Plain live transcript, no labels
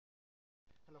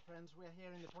friends, we're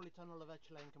here in the polytunnel of Etch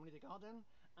Lane Community Garden,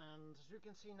 and as you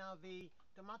can see now, the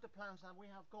tomato plants that we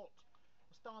have got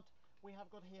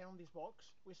here on this box,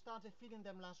 we started feeding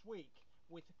them last week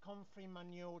with comfrey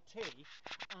manure tea,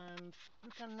 and you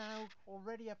can now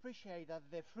already appreciate that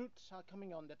the fruits are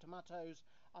coming on, the tomatoes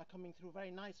are coming through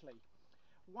very nicely.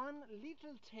 One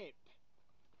little tip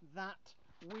that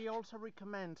we also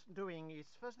recommend doing is,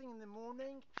 first thing in the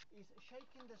morning, is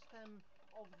shaking the stem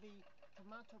of the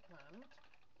tomato plant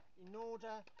in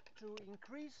order to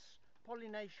increase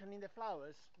pollination in the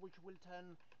flowers, which will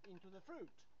turn into the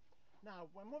fruit. Now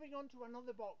we're moving on to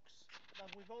another box that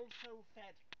we've also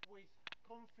fed with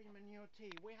comfrey manure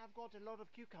tea. We have got a lot of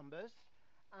cucumbers,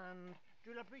 and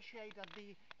you'll appreciate that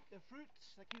the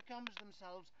fruits, the cucumbers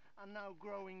themselves, are now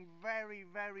growing very,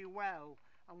 very well,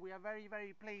 and we are very,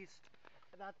 very pleased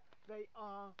that they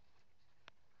are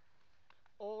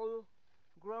all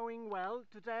growing well.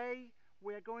 Today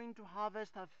we are going to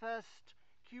harvest our first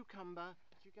cucumber.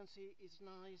 As you can see, it's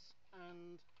nice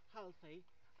and healthy,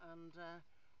 and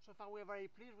so far we are very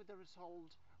pleased with the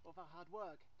result of our hard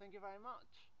work. Thank you very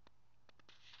much.